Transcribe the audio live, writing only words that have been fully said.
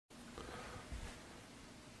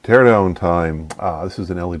Teardown time. This is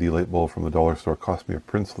an LED light bulb from the dollar store. It cost me a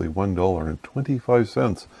princely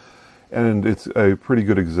 $1.25. And it's a pretty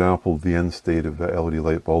good example of the end state of LED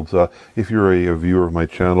light bulbs. If you're a viewer of my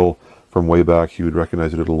channel from way back, you would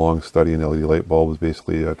recognize I did a long study in LED light bulbs,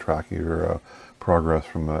 basically tracking your progress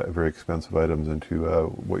from very expensive items into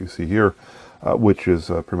what you see here, which is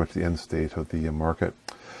pretty much the end state of the market.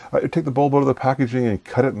 You take the bulb out of the packaging and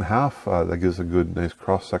cut it in half. That gives a good, nice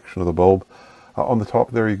cross-section of the bulb. On the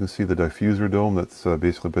top there you can see the diffuser dome. That's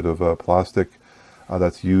basically a bit of plastic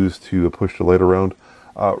that's used to push the light around.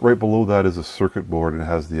 Right below that is a circuit board, and it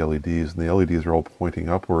has the LEDs, and the LEDs are all pointing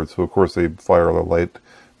upwards, so of course they fire the light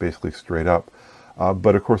basically straight up.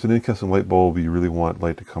 But of course an incandescent light bulb, you really want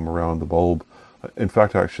light to come around the bulb. In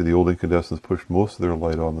fact, actually the old incandescents pushed most of their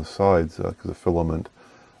light on the sides because the filament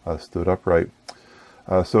stood upright.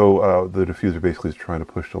 So the diffuser basically is trying to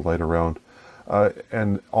push the light around.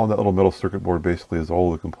 And on that little metal circuit board basically is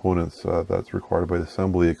all the components that's required by the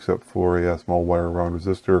assembly, except for a small wire wound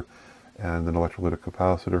resistor and an electrolytic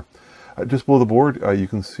capacitor. Just below the board you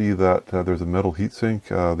can see that there's a metal heatsink.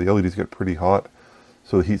 The LEDs get pretty hot,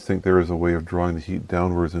 so the heatsink there is a way of drawing the heat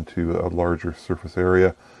downwards into a larger surface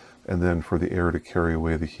area, and then for the air to carry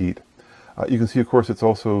away the heat. You can see, of course, it's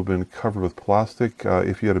also been covered with plastic.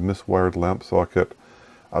 If you had a miswired lamp socket,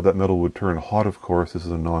 that metal would turn hot, of course. This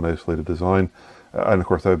is a non-isolated design, and of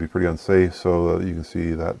course that would be pretty unsafe, so you can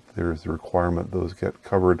see that there's the requirement those get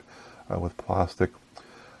covered with plastic.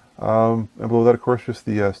 And below that, of course, just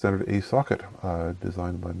the standard A socket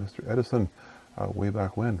designed by Mr. Edison way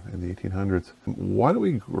back when, in the 1800s. Why don't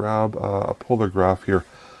we grab a polar graph here?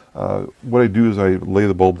 What I do is I lay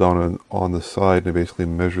the bulb down on the side, and I basically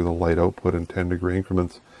measure the light output in 10-degree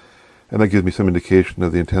increments. And that gives me some indication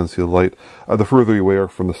of the intensity of light. The further you are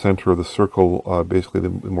from the center of the circle, basically the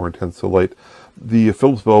more intense the light. The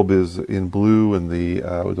Philips bulb is in blue, and the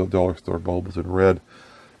dollar store bulb is in red.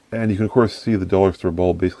 And you can, of course, see the dollar store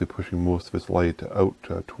bulb basically pushing most of its light out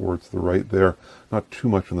towards the right there, not too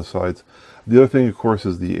much on the sides. The other thing, of course,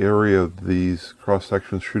 is the area of these cross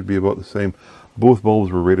sections should be about the same. Both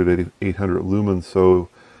bulbs were rated at 800 lumens, so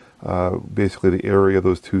basically the area of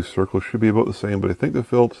those two circles should be about the same, but I think the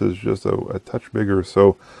Philips is just a touch bigger,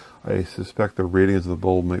 so I suspect the ratings of the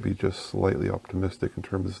bulb might be just slightly optimistic in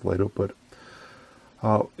terms of its light output.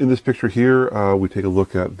 In this picture here, we take a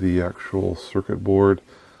look at the actual circuit board,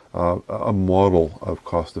 a model of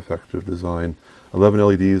cost-effective design. 11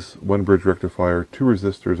 LEDs, 1 bridge rectifier, 2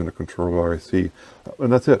 resistors, and a controller IC,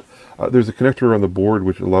 and that's it. There's a connector on the board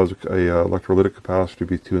which allows a electrolytic capacitor to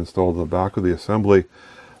be installed in the back of the assembly.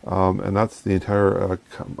 And that's the entire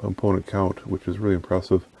component count, which is really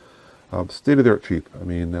impressive. State-of-the-art cheap. I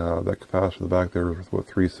mean, that capacitor in the back there is about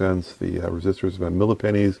 3 cents. The resistors about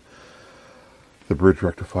millipennies. The bridge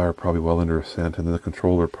rectifier probably well under a cent, and then the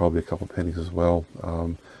controller probably a couple pennies as well.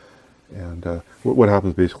 What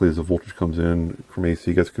happens basically is the voltage comes in from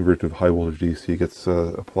AC, gets converted to high voltage DC, gets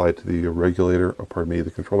applied to the regulator,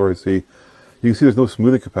 the controller IC. You can see there's no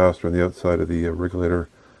smoothing capacitor on the outside of the regulator.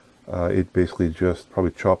 It basically just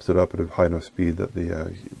probably chops it up at a high enough speed that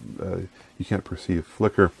you can't perceive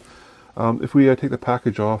flicker. If we take the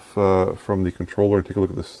package off from the controller and take a look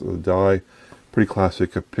at this die, pretty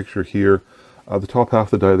classic picture here. The top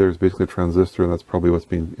half of the die there is basically a transistor, and that's probably what's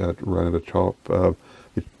being run at a chop.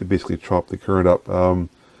 It basically chopped the current up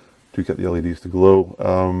to get the LEDs to glow.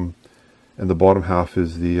 And the bottom half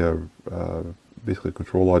is the basically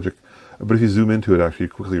control logic. But if you zoom into it, actually,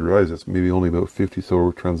 you quickly realize it's maybe only about 50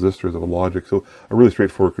 so transistors of a logic. So a really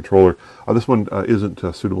straightforward controller. This one isn't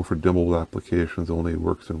suitable for dimmable applications. It only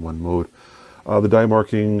works in one mode. The die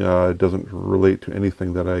marking doesn't relate to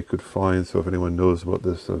anything that I could find. So if anyone knows about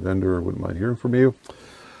this vendor, I wouldn't mind hearing from you.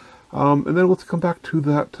 And then let's come back to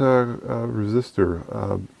that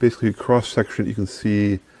resistor. Basically, cross section, you can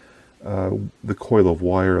see the coil of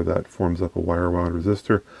wire that forms up a wire wound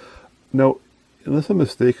resistor. Now, unless I'm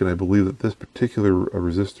mistaken, I believe that this particular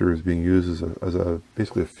resistor is being used as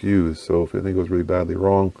basically a fuse. So if anything goes really badly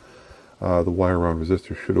wrong, the wire wound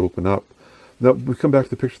resistor should open up. Now we come back to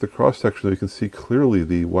the picture of the cross section. You can see clearly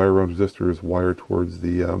the wire wound resistor is wired towards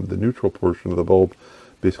the neutral portion of the bulb,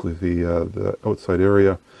 basically the outside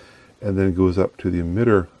area, and then goes up to the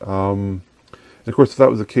emitter. And of course, if that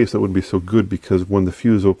was the case, that wouldn't be so good, because when the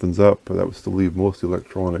fuse opens up, that would still leave most of the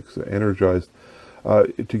electronics energized.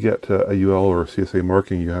 To get a UL or a CSA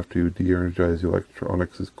marking, you have to de-energize the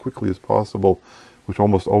electronics as quickly as possible, which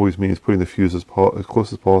almost always means putting the fuse as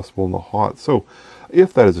close as possible in the hot. So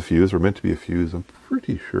if that is a fuse, or meant to be a fuse, I'm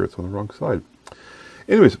pretty sure it's on the wrong side.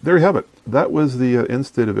 Anyways, there you have it. That was the end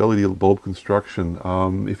state of LED bulb construction.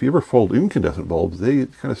 If you ever followed incandescent bulbs, they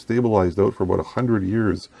kind of stabilized out for about 100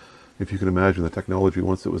 years. If you can imagine the technology,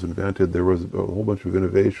 once it was invented, there was a whole bunch of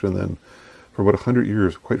innovation. Then for about 100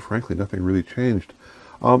 years, quite frankly, nothing really changed.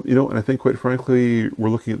 And I think, quite frankly, we're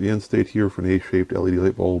looking at the end state here for an A-shaped LED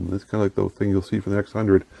light bulb. And it's kind of like the thing you'll see for the next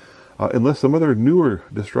 100, unless some other newer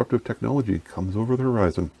disruptive technology comes over the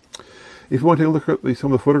horizon. If you want to take a look at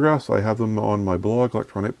some of the photographs, I have them on my blog,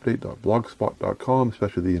 electronupdate.blogspot.com,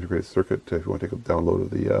 especially the integrated circuit, if you want to take a download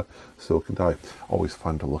of the silicon die. Always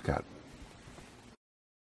fun to look at.